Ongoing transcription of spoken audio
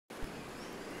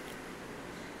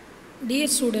Dear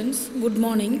students, good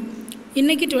morning.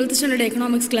 இன்னைக்கு 12th standard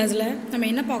economics classல நம்ம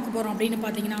என்ன பார்க்க போறோம் அப்படினு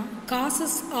பாத்தீங்கன்னா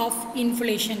causes of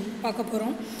inflation பார்க்க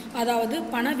போறோம். அதாவது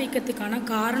பணவீக்கத்துக்கான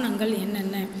காரணங்கள்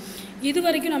என்னென்ன.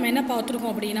 இதுவரைக்கும் நம்ம என்ன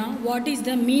பார்த்திருக்கோம் அப்படினா what is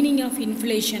the meaning of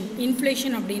inflation?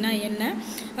 Inflation அப்படினா என்ன?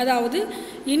 அதாவது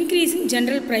increasing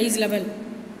general price level.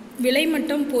 விலை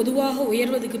மட்டம் பொதுவாக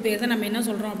உயர்வதுக்கு பேர் தான் நம்ம என்ன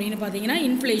சொல்றோம் அப்படினு பாத்தீங்கன்னா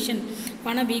இன்ஃப்ளேஷன்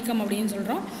பணவீக்கம் அப்படினு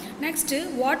சொல்றோம். Next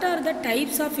what are the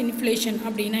types of inflation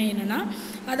அப்படினா என்னன்னா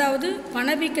அதாவது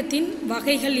பணவீக்கத்தின்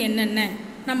வகைகள் என்னென்ன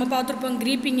நம்ம பார்த்திருப்போம்.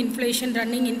 creeping inflation,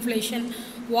 running inflation,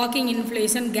 walking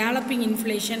inflation, galloping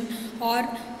inflation or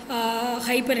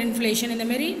hyper inflation இந்த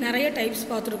மாதிரி நிறைய டைப்ஸ்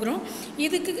பார்த்துருக்குறோம்.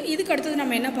 இதுக்கு அடுத்தது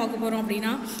நம்ம என்ன பார்க்க போகிறோம்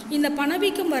அப்படின்னா இந்த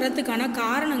பணவீக்கம் வரதுக்கான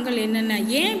காரணங்கள் என்னென்ன,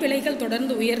 ஏன் விலைகள்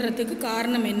தொடர்ந்து உயர்றதுக்கு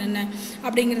காரணம் என்னென்ன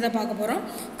அப்படிங்கிறத பார்க்க போகிறோம்.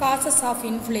 Causes of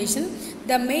inflation.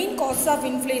 The main causes of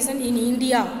inflation in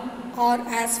India R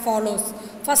as follows.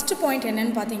 First point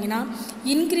என்னென்னு பார்த்தீங்கன்னா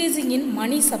இன்க்ரீஸிங் இன்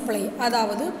மணி சப்ளை,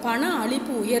 அதாவது பண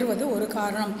அளிப்பு உயர்வது ஒரு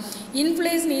காரணம்.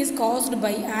 Inflation is caused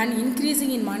by and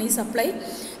increasing in money supply,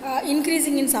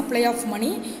 increasing in supply of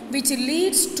money which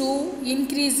leads to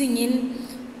increasing in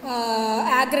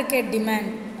aggregate demand.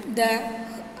 The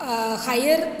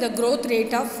higher the growth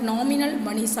rate of nominal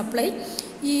money supply,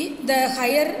 the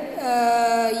higher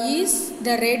is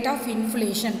the rate of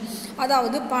inflation.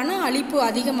 அதாவது பண அளிப்பு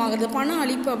அதிகமாகுது. பண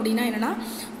அளிப்பு அப்படின்னா என்னென்னா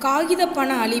காகித பண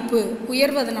அளிப்பு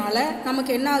உயர்வதனால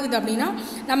நமக்கு என்ன ஆகுது அப்படின்னா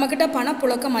நம்மக்கிட்ட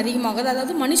பணப்புழக்கம் அதிகமாகுது,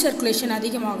 அதாவது மணி சர்க்குலேஷன்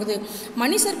அதிகமாகுது.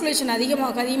 மணி சர்க்குலேஷன்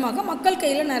அதிகமாக மக்கள்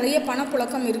கையில் நிறைய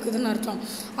பணப்புழக்கம் இருக்குதுன்னு அர்த்தம்.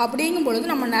 அப்படிங்கும் பொழுது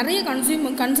நம்ம நிறைய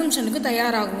கன்சம்ஷனுக்கு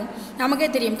தயாராகும். நமக்கே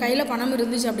தெரியும் கையில் பணம்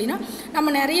இருந்துச்சு அப்படின்னா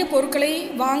நம்ம நிறைய பொருட்களை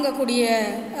வாங்கக்கூடிய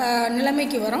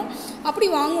நிலைமைக்கு வரோம். அப்படி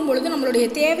வாங்கும் பொழுது நம்மளுடைய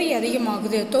தேவை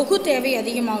அதிகமாகுது, தொகு தேவை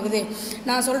அதிகமாகுது.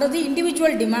 நான் சொல்கிறது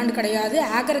இண்டிவிஜுவல் டிமாண்ட் கிடையாது,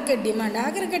 ஆக்ரிகேட் டிமாண்ட்.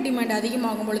 ஆக்ரிகேட் டிமாண்ட்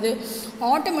அதிகமாகும் பொழுது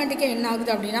ஆட்டோமேட்டிக்காக என்ன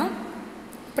ஆகுது அப்படின்னா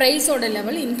ப்ரைஸோட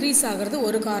லெவல் இன்க்ரீஸ் ஆகிறது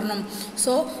ஒரு காரணம்.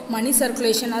 ஸோ மணி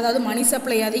சர்க்குலேஷன், அதாவது மணி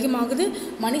சப்ளை அதிகமாகுது,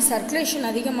 மணி சர்க்குலேஷன்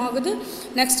அதிகமாகுது.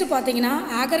 நெக்ஸ்ட்டு பார்த்தீங்கன்னா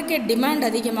ஆக்ரிகேட் டிமாண்ட்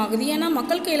அதிகமாகுது. ஏன்னா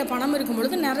மக்கள் கையில் பணம் இருக்கும்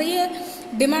பொழுது நிறைய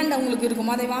டிமாண்ட் அவங்களுக்கு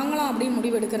இருக்கும், அதை வாங்கலாம் அப்படின்னு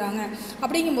முடிவு எடுக்கிறாங்க.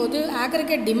 அப்படிங்கும்போது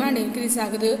ஆக்ரிகேட் டிமாண்ட் இன்க்ரீஸ்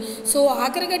ஆகுது. ஸோ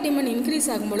ஆக்ரிகேட் டிமாண்ட் இன்க்ரீஸ்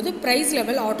ஆகும் பொழுது ப்ரைஸ்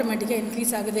லெவல் ஆட்டோமேட்டிக்காக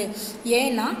இன்க்ரீஸ் ஆகுது.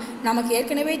 ஏன்னா நமக்கு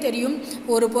ஏற்கனவே தெரியும்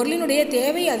ஒரு பொருளினுடைய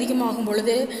தேவை அதிகமாகும்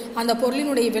பொழுது அந்த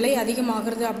பொருளினுடைய விலை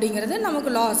அதிகமாகிறது அப்படிங்கிறது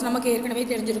நமக்கு ஏற்கனவே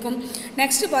தெரிஞ்சிருக்கும்.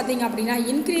 நெக்ஸ்ட் பார்த்தீங்க அப்படின்னா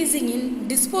இன்க்ரீஸிங் இன்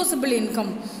டிஸ்போசபிள் இன்கம்,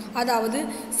 அதாவது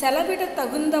செலவிட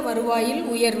தகுந்த வருவாயில்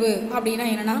உயர்வு. அப்படின்னா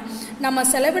என்னென்னா நம்ம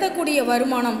செலவிடக்கூடிய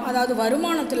வருமானம், அதாவது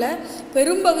வருமானத்தில்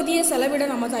பெரும்பகுதியை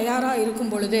செலவிட நம்ம தயாராக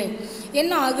இருக்கும் பொழுது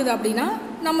என்ன ஆகுது அப்படின்னா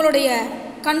நம்மளுடைய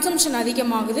கன்சம்ஷன்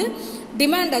அதிகமாகுது,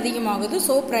 டிமாண்ட் அதிகமாகுது.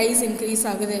 ஸோ ப்ரைஸ் இன்க்ரீஸ்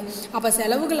ஆகுது. அப்போ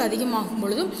செலவுகள் அதிகமாகும்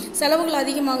பொழுதும் செலவுகள்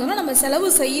அதிகமாகுதுன்னா நம்ம செலவு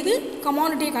செய்து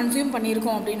கமாடிட்டியை கன்சியூம்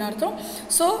பண்ணியிருக்கோம் அப்படின்னு அர்த்தம்.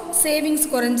 ஸோ சேவிங்ஸ்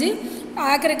குறைஞ்சி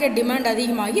ஆக்ரிகேட் டிமாண்ட்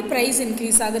அதிகமாகி ப்ரைஸ்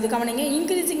இன்க்ரீஸ் ஆகுது. கவனிங்க,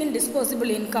 increasing in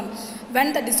disposable income.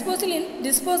 when the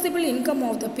disposable income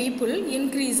of the people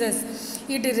increases,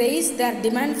 it raise their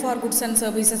demand for goods and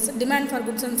services. Demand for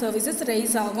goods and services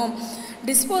raise ஆகும்.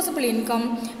 Disposable income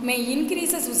may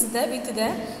increases with the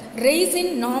raise in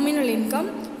nominal income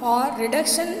or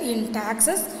reduction in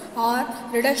taxes or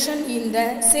reduction in the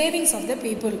savings of the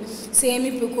people.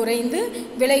 சேமிப்பு குறைந்து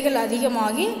விலைகள்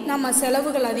அதிகமாகி நம்ம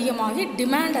செலவுகள் அதிகமாகி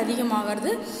demand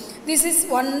அதிகமாகிறது. This is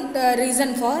one reason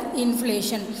for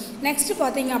inflation. Next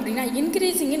பார்த்தீங்க அப்படின்னா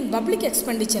இன்க்ரீஸிங் இன் பப்ளிக்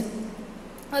எக்ஸ்பெண்டிச்சர்,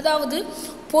 அதாவது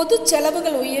பொது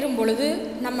செலவுகள் உயரும் பொழுது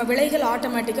நம்ம விலைகள்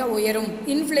ஆட்டோமேட்டிக்காக உயரும்,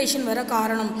 இன்ஃப்ளேஷன் வர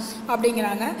காரணம்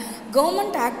அப்படிங்கிறாங்க.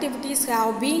 Government activities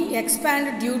have been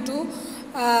expanded due to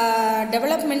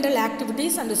developmental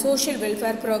activities and social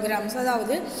welfare programs,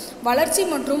 அதாவது வளர்ச்சி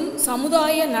மற்றும்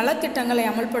சமுதாய நலத்திட்டங்களை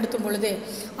அமல்படுத்தும் பொழுது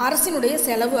அரசினுடைய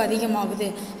செலவு அதிகமாகுது.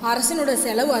 அரசினுடைய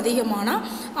செலவு அதிகமானால்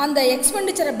அந்த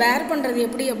எக்ஸ்பெண்டிச்சரை பேர் பண்ணுறது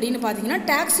எப்படி அப்படின்னு பார்த்தீங்கன்னா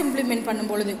டேக்ஸ் இம்ப்ளிமெண்ட்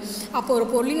பண்ணும் பொழுது, அப்போ ஒரு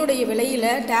பொருளினுடைய விலையில்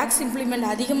டேக்ஸ் இம்ப்ளிமெண்ட்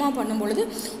அதிகமாக பண்ணும் பொழுது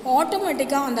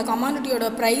ஆட்டோமேட்டிக்காக அந்த கமாடிட்டியோட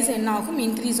ப்ரைஸ் என்ன ஆகும்,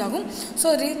 இன்க்ரீஸ் ஆகும். So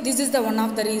this is the one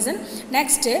of the reason.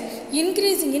 Next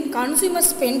increasing in consumer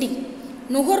spending,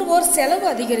 நுகர்வோர் செலவு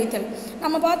அதிகரித்தல்.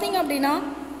 நம்ம பார்த்தீங்க அப்படின்னா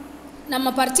நம்ம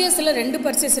பர்ச்சேஸில் 2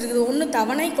 பர்ச்சேஸ் இருக்குது. ஒன்று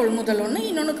தவணை கொள்முதல் ஒன்று,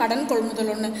 இன்னொன்று கடன்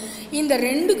கொள்முதல் ஒன்று. இந்த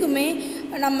ரெண்டுக்குமே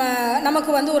நமக்கு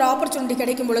ஒரு ஆப்பர்ச்சுனிட்டி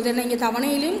கிடைக்கும் பொழுது நீங்கள்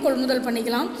தவணையிலையும் கொள்முதல்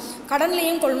பண்ணிக்கலாம்,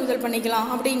 கடன்லையும் கொள்முதல் பண்ணிக்கலாம்.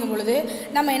 அப்படிங்கும் பொழுது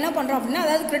நம்ம என்ன பண்ணுறோம் அப்படின்னா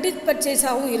அதாவது கிரெடிட்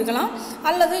பர்ச்சேஸாகவும் இருக்கலாம்,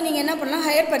 அல்லது நீங்கள் என்ன பண்ணலாம்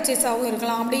ஹையர் பர்ச்சேஸாகவும்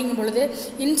இருக்கலாம். அப்படிங்கும் பொழுது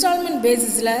இன்ஸ்டால்மெண்ட்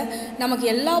பேசிஸில் நமக்கு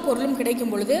எல்லா பொருளும்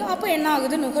கிடைக்கும் பொழுது அப்போ என்ன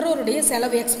ஆகுது, நுகர்வோருடைய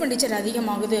செலவு எக்ஸ்பெண்டிச்சர்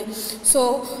அதிகமாகுது. So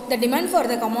the demand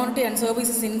for the commodity and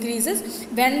services increases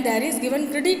when there is given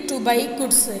credit to buy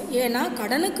goods. ஏன்னா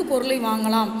கடனுக்கு பொருளை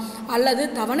வாங்கலாம் அல்லது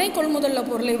தவணை கொள்முதலில்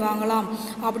பொருளை வாங்கலாம்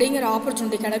அப்படிங்கிற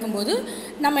ஆப்பர்ச்சுனிட்டி கிடைக்கும்போது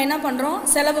நம்ம என்ன பண்ணுறோம்,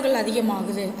 செலவுகள்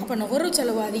அதிகமாகுது. அப்போ நுகர்வு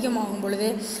செலவு அதிகமாகும் பொழுது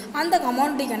அந்த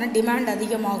கமாடிட்டிக்கான டிமாண்ட்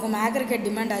அதிகமாகும், aggregate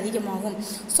டிமாண்ட் அதிகமாகும்.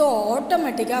 ஸோ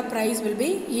ஆட்டோமேட்டிக்காக price will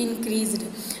be increased.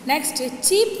 Next,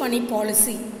 cheap money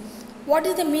policy. What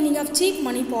is the meaning of cheap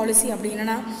money policy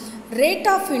அப்படின்னா ரேட்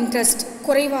ஆஃப் இன்ட்ரெஸ்ட்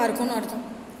குறைவாக இருக்கும்னு அர்த்தம்.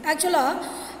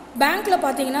 ஆக்சுவலாக பேங்க்கில்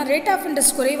பார்த்தீங்கன்னா ரேட் ஆஃப்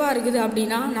இன்ட்ரெஸ்ட் குறைவாக இருக்குது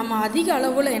அப்படின்னா நம்ம அதிக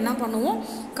அளவில் என்ன பண்ணுவோம்,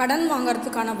 கடன்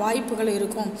வாங்கிறதுக்கான வாய்ப்புகள்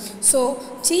இருக்கும். ஸோ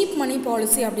சீப் மணி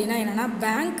பாலிசி அப்படின்னா என்னென்னா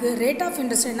பேங்க்கு ரேட் ஆஃப்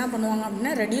இன்ட்ரெஸ்ட் என்ன பண்ணுவாங்க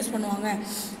அப்படின்னா ரெடியூஸ் பண்ணுவாங்க.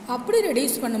 அப்படி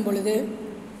ரெடியூஸ் பண்ணும் பொழுது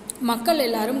மக்கள்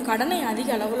எல்லாரும் கடனை அதிக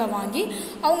அளவில் வாங்கி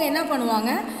அவங்க என்ன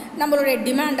பண்ணுவாங்க, நம்மளுடைய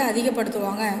டிமாண்டை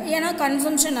அதிகப்படுத்துவாங்க. ஏன்னா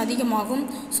கன்சம்ஷன் அதிகமாகும்.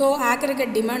 ஸோ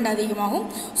ஆக்ரிகேட் டிமாண்ட் அதிகமாகும்.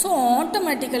 ஸோ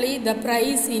ஆட்டோமேட்டிக்கலி த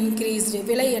ப்ரைஸ் இன்க்ரீஸ்டு,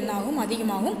 விலை என்னாகும்,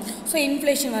 அதிகமாகும். ஸோ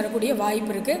இன்ஃப்ளேஷன் வரக்கூடிய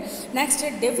வாய்ப்பு இருக்குது.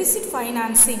 நெக்ஸ்ட்டு, டெபிசிட்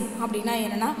ஃபைனான்சிங் அப்படின்னா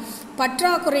என்னென்னா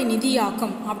பற்றாக்குறை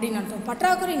நிதியாக்கம் அப்படின்னு அர்த்தம்.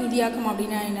 பற்றாக்குறை நிதியாக்கம்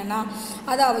அப்படின்னா என்னென்னா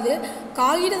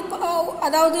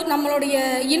அதாவது நம்மளுடைய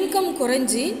இன்கம்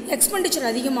குறைஞ்சி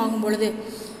எக்ஸ்பெண்டிச்சர் அதிகமாகும் பொழுது,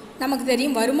 நமக்கு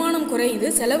தெரியும் வருமானம் குறையுது,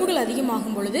 செலவுகள்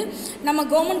அதிகமாகும் பொழுது நம்ம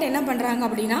கவர்மெண்ட் என்ன பண்ணுறாங்க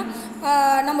அப்படின்னா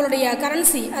நம்மளுடைய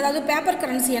கரன்சி, அதாவது பேப்பர்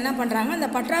கரன்சி என்ன பண்ணுறாங்க,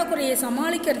 அந்த பற்றாக்குறையை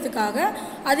சமாளிக்கிறதுக்காக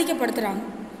அதிகப்படுத்துகிறாங்க.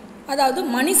 அதாவது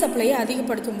மணி சப்ளையை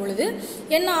அதிகப்படுத்தும் பொழுது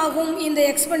என்ன ஆகும், இந்த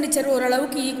எக்ஸ்பெண்டிச்சர்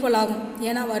ஓரளவுக்கு ஈக்குவல் ஆகும்.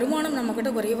 ஏன்னா வருமானம் நம்மக்கிட்ட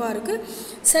குறைவாக இருக்குது,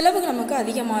 செலவுகள் நமக்கு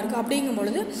அதிகமாக இருக்குது. அப்படிங்கும்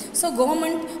பொழுது so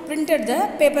government printed the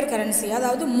paper currency,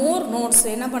 அதாவது மோர் நோட்ஸ்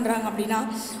என்ன பண்ணுறாங்க அப்படின்னா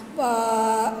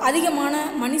அதிகமான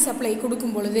மணி சப்ளை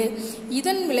கொடுக்கும் பொழுது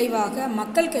இதன் விளைவாக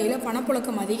மக்கள் கையில்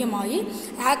பணப்புழக்கம் அதிகமாகி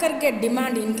ஆக்ரிகேட்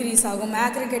டிமாண்ட் இன்க்ரீஸ் ஆகும்.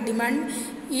 Aggregate demand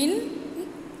in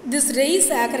this raise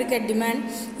aggregate demand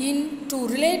in to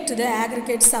relate to the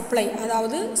aggregate supply.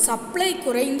 அதாவது சப்ளை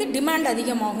குறைந்து டிமாண்ட்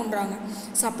அதிகமாகுன்றாங்க.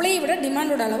 சப்ளையை விட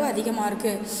டிமாண்டோட அளவு அதிகமாக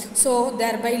இருக்குது. So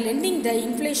thereby lending the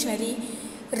inflationary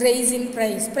rice in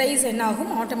price என்ன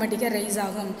ஆகும், ஆட்டோமேட்டிக்காக ரைஸ்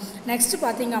ஆகும். நெக்ஸ்ட்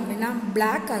பார்த்திங்க அப்படின்னா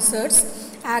பிளாக் அசட்ஸ்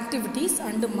ஆக்டிவிட்டீஸ்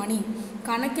அண்டு மணி.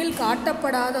 கணக்கில்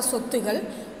காட்டப்படாத சொத்துகள்,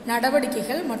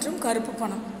 நடவடிக்கைகள் மற்றும் கருப்பு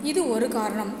பணம். இது ஒரு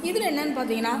காரணம். இதில் என்னென்னு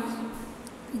பார்த்தீங்கன்னா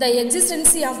the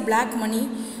existence of black money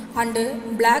and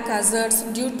black assets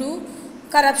due to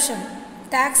corruption,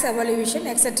 tax evaluation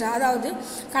etc. அதாவது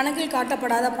கணக்கில்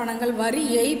காட்டப்படாத பணங்கள், வரி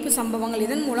ஏய்ப்பு சம்பவங்கள்,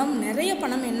 இதன் மூலம் நிறைய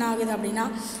பணம் என்ன ஆகுது அப்படின்னா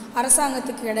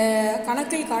அரசாங்கத்துக்கு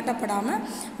கணக்கில் காட்டப்படாமல்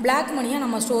பிளாக் மணியை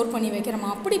நம்ம ஸ்டோர் பண்ணி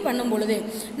வைக்கிறோம். அப்படி பண்ணும் பொழுது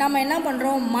நம்ம என்ன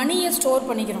பண்ணுறோம், மணியை ஸ்டோர்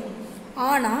பண்ணிக்கிறோம்.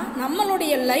 ஆனால்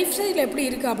நம்மளுடைய லைஃப் ஸ்டைல் எப்படி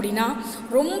இருக்குது அப்படின்னா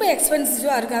ரொம்ப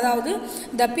எக்ஸ்பென்சிவாக இருக்குது. அதாவது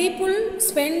த பீப்புள்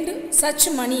ஸ்பெண்ட் சச்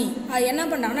மணி என்ன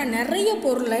பண்ணுறாங்கன்னா நிறைய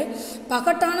பொருளை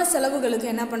பகட்டான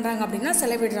செலவுகளுக்கு என்ன பண்ணுறாங்க அப்படின்னா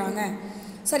செலவிடுறாங்க.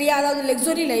 சரியா, அதாவது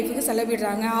லக்ஸுரி லைஃபுக்கு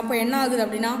செலவிடுறாங்க. அப்போ என்ன ஆகுது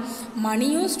அப்படின்னா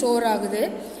மணியும் ஸ்டோர் ஆகுது,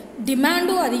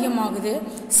 டிமாண்டும் அதிகமாகுது,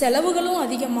 செலவுகளும்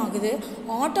அதிகமாகுது.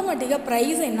 ஆட்டோமேட்டிக்காக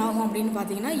ப்ரைஸ் என்ன ஆகும் அப்படின்னு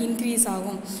பார்த்தீங்கன்னா இன்க்ரீஸ்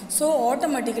ஆகும். ஸோ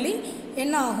ஆட்டோமேட்டிக்கலி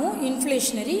என்ன ஆகும்,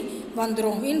 இன்ஃப்ளேஷன்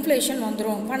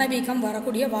வந்துடும், பணவீக்கம்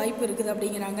வரக்கூடிய வாய்ப்பு இருக்குது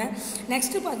அப்படிங்கிறாங்க.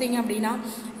 நெக்ஸ்ட்டு பார்த்தீங்க அப்படின்னா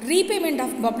ரீபேமெண்ட்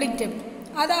ஆஃப் பப்ளிக் டெப்ட்.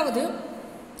 அதாவது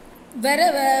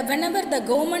whenever the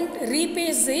government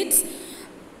repays its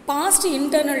past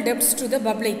internal debts to the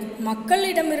public,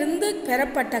 மக்களிடமிருந்து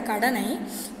பெறப்பட்ட கடனை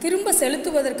திரும்ப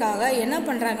செலுத்துவதற்காக என்ன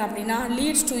பண்ணுறாங்க அப்படின்னா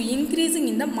leads to increasing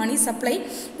in the money supply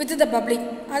with the public.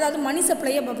 அதாவது மணி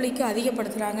சப்ளையை பப்ளிக்கு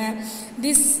அதிகப்படுத்துகிறாங்க.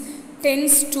 This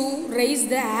tends to raise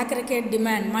the aggregate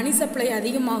demand. Money supply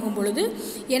அதிகமாகும் பொழுது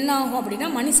என்ன ஆகும் அப்படின்னா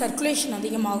மணி சர்க்குலேஷன்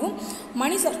அதிகமாகும்.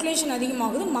 மணி சர்க்குலேஷன்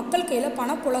அதிகமாகுது, மக்கள் கையில்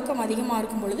பணப்புழக்கம் அதிகமாக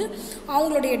இருக்கும் பொழுது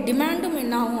அவங்களுடைய டிமாண்டும்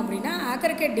என்ன ஆகும் அப்படின்னா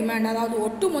ஆக்ரிகேட் டிமாண்ட், அதாவது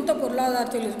ஒட்டுமொத்த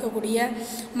பொருளாதாரத்தில் இருக்கக்கூடிய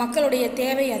மக்களுடைய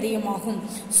தேவை அதிகமாகும்.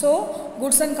 ஸோ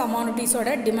குட்ஸ் அண்ட்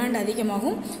கமாடிட்டிஸோட டிமாண்ட்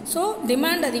அதிகமாகும். ஸோ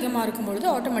டிமாண்ட் அதிகமாக இருக்கும் பொழுது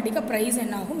ஆட்டோமேட்டிக்காக ப்ரைஸ்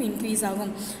என்ன ஆகும், இன்க்ரீஸ்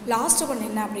ஆகும். லாஸ்ட் ஒன்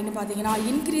என்ன அப்படின்னு பார்த்தீங்கன்னா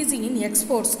இன்க்ரீசிங் இன்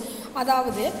எக்ஸ்போர்ட்ஸ்.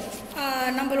 அதாவது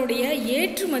நம்மளுடைய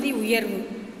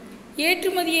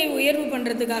ஏற்றுமதியை உயர்வு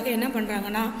பண்ணுறதுக்காக என்ன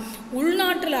பண்ணுறாங்கன்னா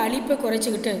உள்நாட்டில் அழிப்பை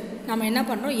குறைச்சிக்கிட்டு நம்ம என்ன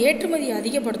பண்ணுறோம், ஏற்றுமதியை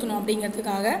அதிகப்படுத்தணும்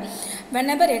அப்படிங்கிறதுக்காக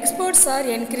whenever exports are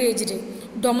encouraged,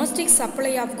 domestic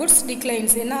supply of goods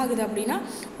declines. என்ன ஆகுது அப்படின்னா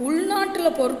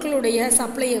உள்நாட்டில் பொருட்களுடைய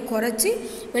சப்ளையை குறைச்சி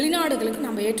வெளிநாடுகளுக்கு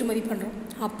நம்ம ஏற்றுமதி பண்ணுறோம்.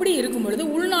 அப்படி இருக்கும் பொழுது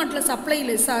உள்நாட்டில் சப்ளை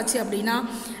லெஸ் ஆச்சு அப்படின்னா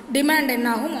டிமாண்ட்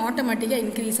என்னாகும், ஆட்டோமேட்டிக்காக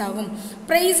இன்க்ரீஸ் ஆகும்.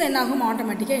 ப்ரைஸ் என்னாகும்,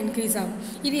 ஆட்டோமேட்டிக்காக இன்க்ரீஸ் ஆகும்.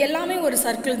 இது எல்லாமே ஒரு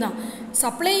சர்க்கிள் தான்.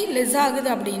 சப்ளை லெஸ் ஆகுது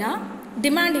அப்படின்னா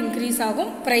டிமாண்ட் இன்க்ரீஸ் ஆகும்,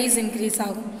 ப்ரைஸ் இன்க்ரீஸ்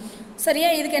ஆகும். சரியா,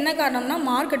 இதுக்கு என்ன காரணம்னா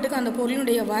மார்க்கெட்டுக்கு அந்த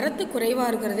பொருளினுடைய வரத்து குறைவாக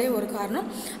இருக்கிறதே ஒரு காரணம்.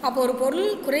 அப்போ ஒரு பொருள்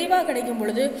குறைவாக கிடைக்கும்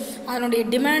பொழுது அதனுடைய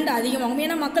டிமாண்ட் அதிகமாகும்.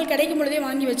 ஏன்னா மக்கள் கிடைக்கும் பொழுதே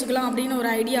வாங்கி வச்சுக்கலாம் அப்படின்னு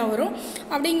ஒரு ஐடியா வரும்.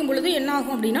 அப்படிங்கும் பொழுது என்ன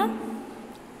ஆகும் அப்படின்னா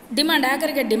டிமாண்ட்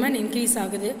aggregate demand இன்க்ரீஸ்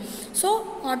ஆகுது. ஸோ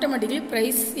ஆட்டோமேட்டிக்கலி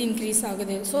ப்ரைஸ் இன்க்ரீஸ்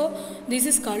ஆகுது. So this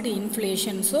is called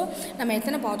inflation. So நம்ம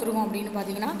எத்தனை பார்த்துருக்கோம் அப்படின்னு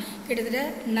பார்த்தீங்கன்னா கிட்டத்தட்ட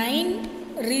 9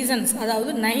 ரீசன்ஸ்,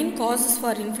 அதாவது 9 காசஸ்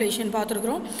ஃபார் இன்ஃப்ளேஷன்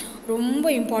பார்த்துருக்குறோம். ரொம்ப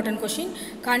இம்பார்ட்டன்ட் கொஷின்.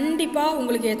 கண்டிப்பாக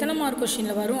உங்களுக்கு எத்தனை மார்க்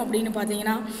கொஷினில் வரும் அப்படின்னு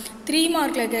பார்த்தீங்கன்னா 3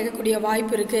 மார்க்கில் கேட்கக்கூடிய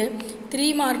வாய்ப்பு இருக்குது, 3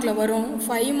 மார்க்கில் வரும்,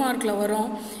 5 மார்க்கில் வரும்.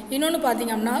 இன்னொன்று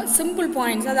பார்த்திங்கன்னா சிம்பிள்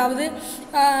பாயிண்ட்ஸ், அதாவது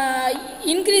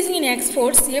இன்க்ரீஸிங் இன்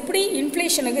எக்ஸ்போர்ட்ஸ் எப்படி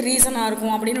இன்ஃப்ளேஷனுக்கு ரீசனாக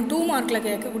இருக்கும் அப்படின்னு 2 மார்க்கில்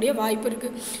கேட்கக்கூடிய வாய்ப்பு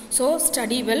இருக்குது. So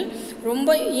study well.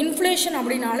 ரொம்ப இன்ஃப்ளேஷன்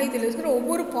அப்படின்னாலே இதில் இருக்கிற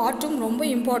ஒவ்வொரு பார்ட்டும் ரொம்ப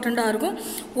இம்பார்ட்டண்ட்டாக இருக்கும்.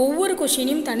 ஒவ்வொரு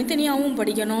கொஷினையும் தனித்தனியாகவும்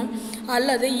படிக்கணும்.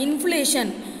 அல்லது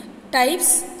inflation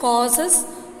types, causes,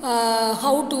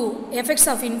 how to effects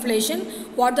of inflation,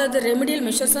 what are the remedial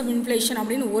measures of inflation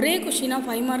அப்படின்னு ஒரே கொஷினாக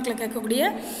 5 மார்க்கில் கேட்கக்கூடிய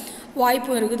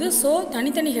வாய்ப்பும் இருக்குது. ஸோ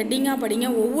தனித்தனி ஹெட்டிங்காக படிங்க,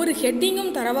 ஒவ்வொரு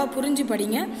ஹெட்டிங்கும் தரவாக புரிஞ்சு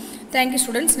படிங்க. Thank you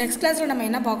students. நெக்ஸ்ட் கிளாஸில் நம்ம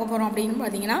என்ன பார்க்க போகிறோம் அப்படின்னு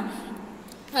பார்த்தீங்கன்னா,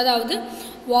 அதாவது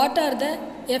what are the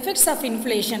effects of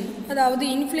inflation, அதாவது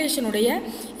இன்ஃப்ளேஷனுடைய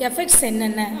எஃபெக்ட்ஸ்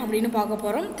என்னென்ன அப்படின்னு பார்க்க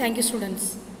போகிறோம். Thank you students.